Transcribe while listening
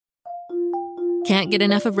Can't get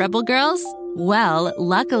enough of Rebel Girls? Well,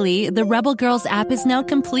 luckily, the Rebel Girls app is now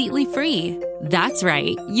completely free. That's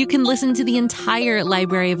right. You can listen to the entire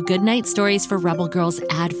library of goodnight stories for Rebel Girls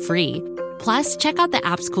ad-free. Plus, check out the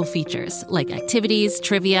app's cool features like activities,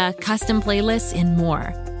 trivia, custom playlists, and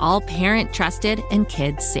more. All parent-trusted and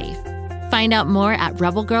kids-safe. Find out more at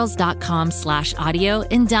rebelgirls.com/audio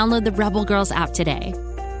and download the Rebel Girls app today.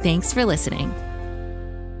 Thanks for listening.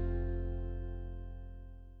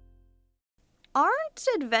 Aren't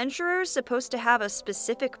adventurers supposed to have a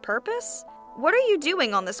specific purpose? What are you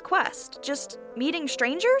doing on this quest? Just meeting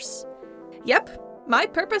strangers? Yep, my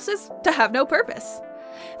purpose is to have no purpose.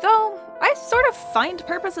 Though, I sort of find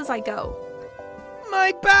purpose as I go.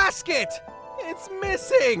 My basket! It's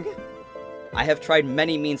missing! I have tried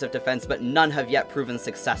many means of defense, but none have yet proven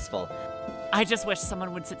successful. I just wish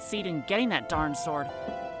someone would succeed in getting that darn sword.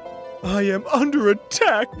 I am under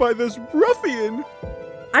attack by this ruffian!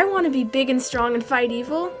 I want to be big and strong and fight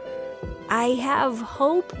evil. I have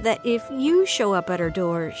hope that if you show up at her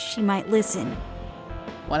door, she might listen.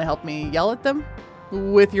 Want to help me yell at them?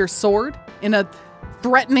 With your sword? In a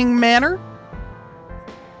threatening manner?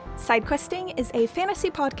 Sidequesting is a fantasy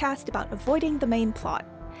podcast about avoiding the main plot.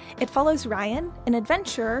 It follows Ryan, an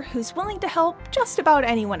adventurer who's willing to help just about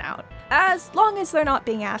anyone out, as long as they're not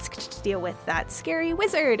being asked to deal with that scary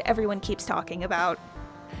wizard everyone keeps talking about.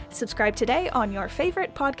 Subscribe today on your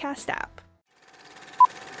favorite podcast app.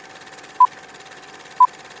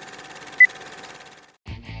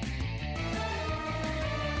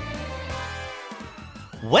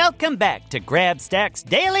 Welcome back to Grabstack's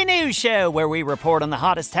daily news show, where we report on the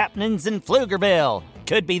hottest happenings in Pflugerville.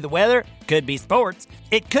 Could be the weather, could be sports.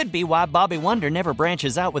 It could be why Bobby Wonder never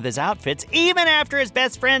branches out with his outfits, even after his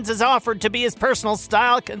best friends has offered to be his personal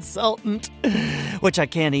style consultant, which I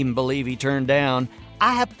can't even believe he turned down.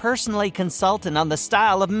 I have personally consulted on the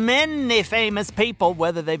style of many famous people,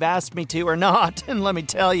 whether they've asked me to or not. And let me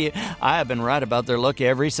tell you, I have been right about their look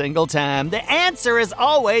every single time. The answer is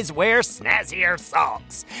always wear snazzier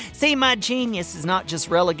socks. See, my genius is not just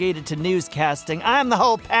relegated to newscasting. I'm the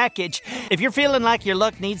whole package. If you're feeling like your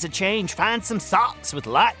look needs a change, find some socks with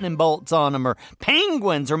lightning bolts on them, or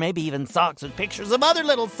penguins, or maybe even socks with pictures of other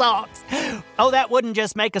little socks. Oh, that wouldn't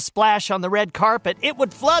just make a splash on the red carpet. It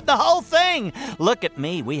would flood the whole thing. Look at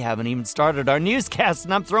me, we haven't even started our newscast,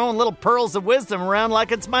 and I'm throwing little pearls of wisdom around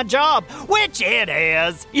like it's my job, which it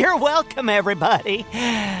is. You're welcome, everybody.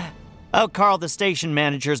 Oh, Carl, the station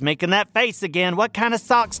manager's making that face again. What kind of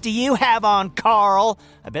socks do you have on, Carl?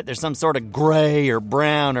 I bet there's some sort of gray or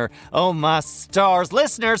brown or, oh my stars.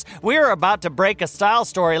 Listeners, we're about to break a style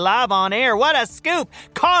story live on air. What a scoop.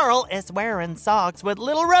 Carl is wearing socks with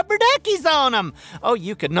little rubber duckies on them. Oh,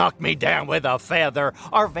 you could knock me down with a feather.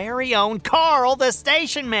 Our very own Carl, the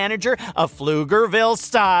station manager, a Pflugerville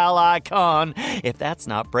style icon. If that's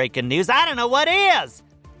not breaking news, I don't know what is.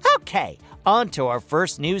 Okay. On to our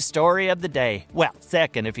first news story of the day. Well,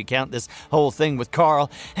 second, if you count this whole thing with Carl.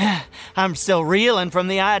 I'm still reeling from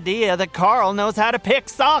the idea that Carl knows how to pick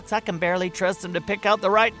socks. I can barely trust him to pick out the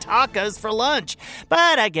right tacos for lunch.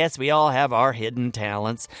 But I guess we all have our hidden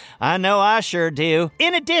talents. I know I sure do.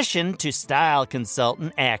 In addition to style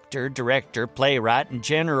consultant, actor, director, playwright, and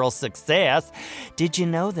general success, did you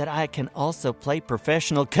know that I can also play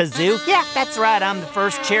professional kazoo? Yeah, that's right. I'm the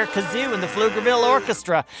first chair kazoo in the Pflugerville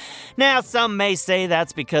Orchestra. Now, some may say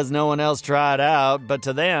that's because no one else tried out, but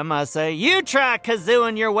to them I say, you try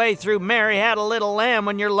kazooing your way through Mary Had a Little Lamb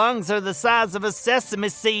when your lungs are the size of a sesame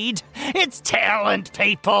seed. It's talent,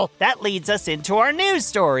 people. That leads us into our news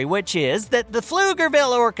story, which is that the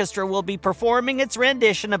Pflugerville Orchestra will be performing its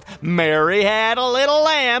rendition of Mary Had a Little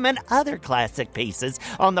Lamb and other classic pieces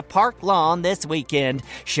on the park lawn this weekend.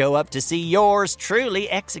 Show up to see yours truly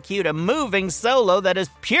execute a moving solo that is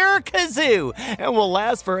pure kazoo and will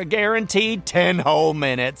last for a guaranteed 10 whole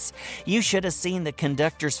minutes. You should have seen the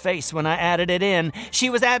conductor's face when I added it in.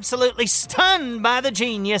 She was absolutely stunned by the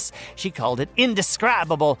genius. She called it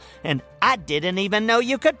indescribable, and I didn't even know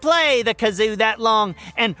you could play the kazoo that long.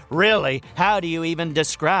 And really, how do you even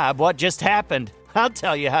describe what just happened? I'll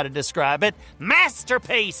tell you how to describe it.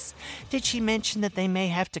 Masterpiece! Did she mention that they may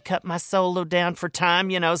have to cut my solo down for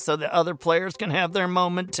time, so the other players can have their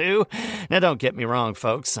moment too? Now, don't get me wrong,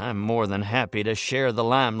 folks. I'm more than happy to share the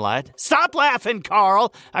limelight. Stop laughing,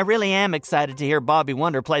 Carl! I really am excited to hear Bobby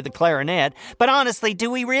Wonder play the clarinet. But honestly,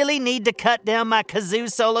 do we really need to cut down my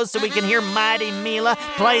kazoo solo so we can hear Mighty Mila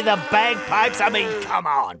play the bagpipes? I mean, come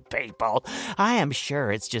on, people. I am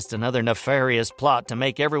sure it's just another nefarious plot to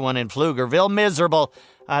make everyone in Pflugerville miserable.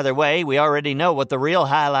 Either way, we already know what the real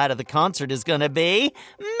highlight of the concert is going to be.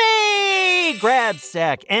 Me! me,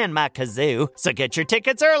 Grabstack, and my kazoo. So get your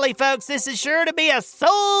tickets early, folks. This is sure to be a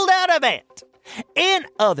sold-out event. In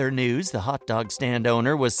other news, the hot dog stand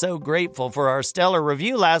owner was so grateful for our stellar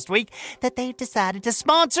review last week that they decided to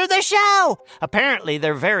sponsor the show. Apparently,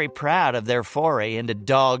 they're very proud of their foray into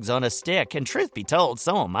dogs on a stick, and truth be told,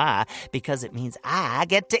 so am I, because it means I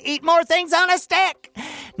get to eat more things on a stick.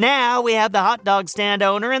 Now we have the hot dog stand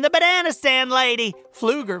owner and the banana stand lady.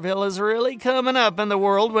 Pflugerville is really coming up in the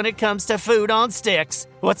world when it comes to food on sticks.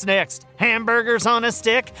 What's next? Hamburgers on a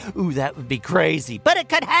stick? Ooh, that would be crazy, but it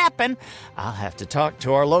could happen. I'll have to talk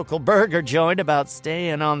to our local burger joint about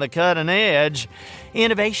staying on the cutting edge.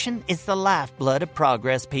 Innovation is the lifeblood of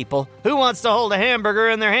progress, people. Who wants to hold a hamburger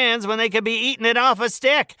in their hands when they could be eating it off a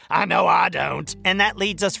stick? I know I don't. And that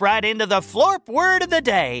leads us right into the Florp word of the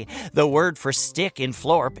day. The word for stick in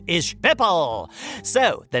Florp is spipple.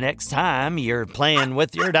 So, the next time you're playing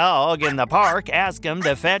with your dog in the park, ask him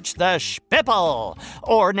to fetch the spipple.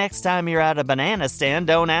 Or next time you're at a banana stand,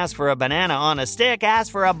 don't ask for a banana on a stick, ask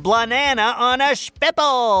for a blanana on a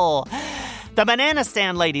spipple. The banana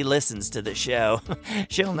stand lady listens to the show.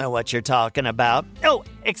 She'll know what you're talking about. Oh,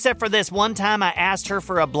 except for this one time I asked her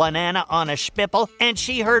for a banana on a spipple, and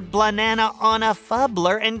she heard banana on a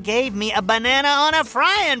fubbler and gave me a banana on a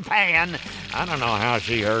frying pan. I don't know how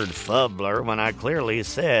she heard fubbler when I clearly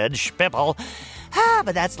said spipple.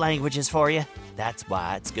 But that's languages for you. That's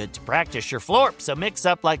why it's good to practice your Florp, so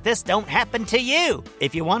mix-up like this don't happen to you.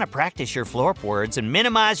 If you want to practice your Florp words and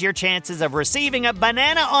minimize your chances of receiving a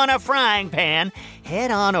banana on a frying pan, head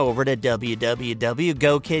on over to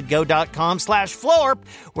www.gokidgo.com/Florp,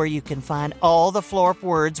 where you can find all the Florp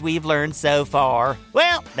words we've learned so far.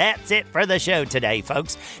 Well, that's it for the show today,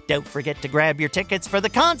 folks. Don't forget to grab your tickets for the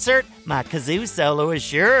concert. My kazoo solo is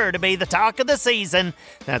sure to be the talk of the season.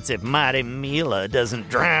 That's if Mighty Mila doesn't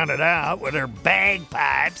drown it out with her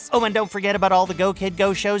bagpipes. Oh, and don't forget about all the Go Kid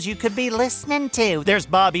Go shows you could be listening to. There's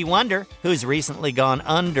Bobby Wonder, who's recently gone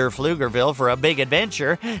under Pflugerville for a big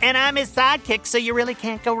adventure, and I'm his sidekick, so you really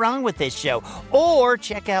can't go wrong with this show. Or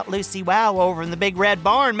check out Lucy Wow over in the Big Red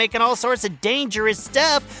Barn making all sorts of dangerous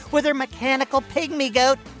stuff with her mechanical pygmy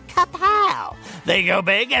goat, Kapow. They go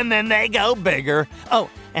big and then they go bigger. Oh,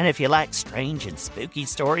 and if you like strange and spooky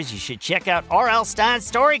stories, you should check out R.L. Stein's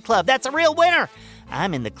Story Club. That's a real winner.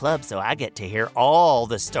 I'm in the club, so I get to hear all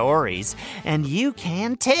the stories. And you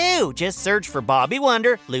can too. Just search for Bobby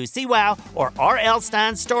Wonder, Lucy Wow, or R.L.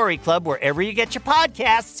 Stein's Story Club wherever you get your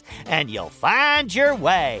podcasts, and you'll find your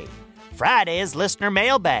way. Friday is Listener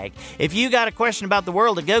Mailbag. If you got a question about the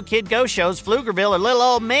world of Go Kid Go shows, Pflugerville, or little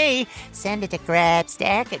old me, send it to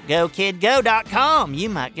Grabstack at GoKidGo.com. You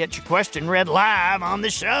might get your question read live on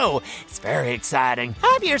the show. It's very exciting.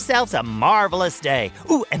 Have yourselves a marvelous day.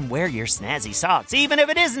 Ooh, and wear your snazzy socks, even if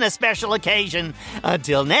it isn't a special occasion.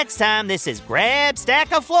 Until next time, this is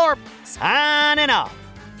Grabstack of Florp, signing off.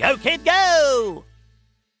 Go Kid Go!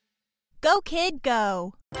 Go Kid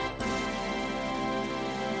Go!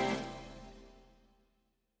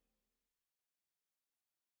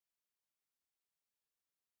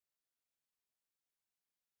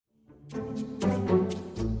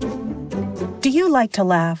 Do you like to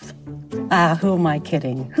laugh? Who am I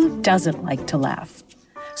kidding? Who doesn't like to laugh?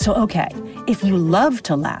 So, okay, if you love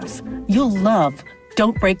to laugh, you'll love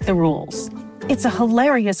Don't Break the Rules. It's a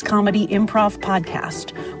hilarious comedy improv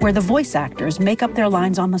podcast where the voice actors make up their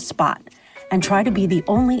lines on the spot and try to be the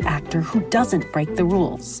only actor who doesn't break the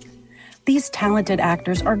rules. These talented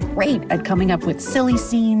actors are great at coming up with silly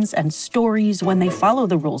scenes and stories when they follow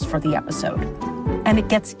the rules for the episode. And it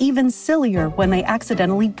gets even sillier when they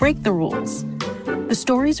accidentally break the rules. The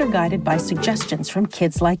stories are guided by suggestions from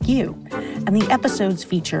kids like you, and the episodes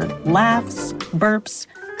feature laughs, burps,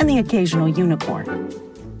 and the occasional unicorn.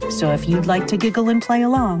 So if you'd like to giggle and play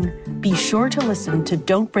along, be sure to listen to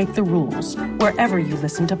Don't Break the Rules wherever you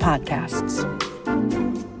listen to podcasts.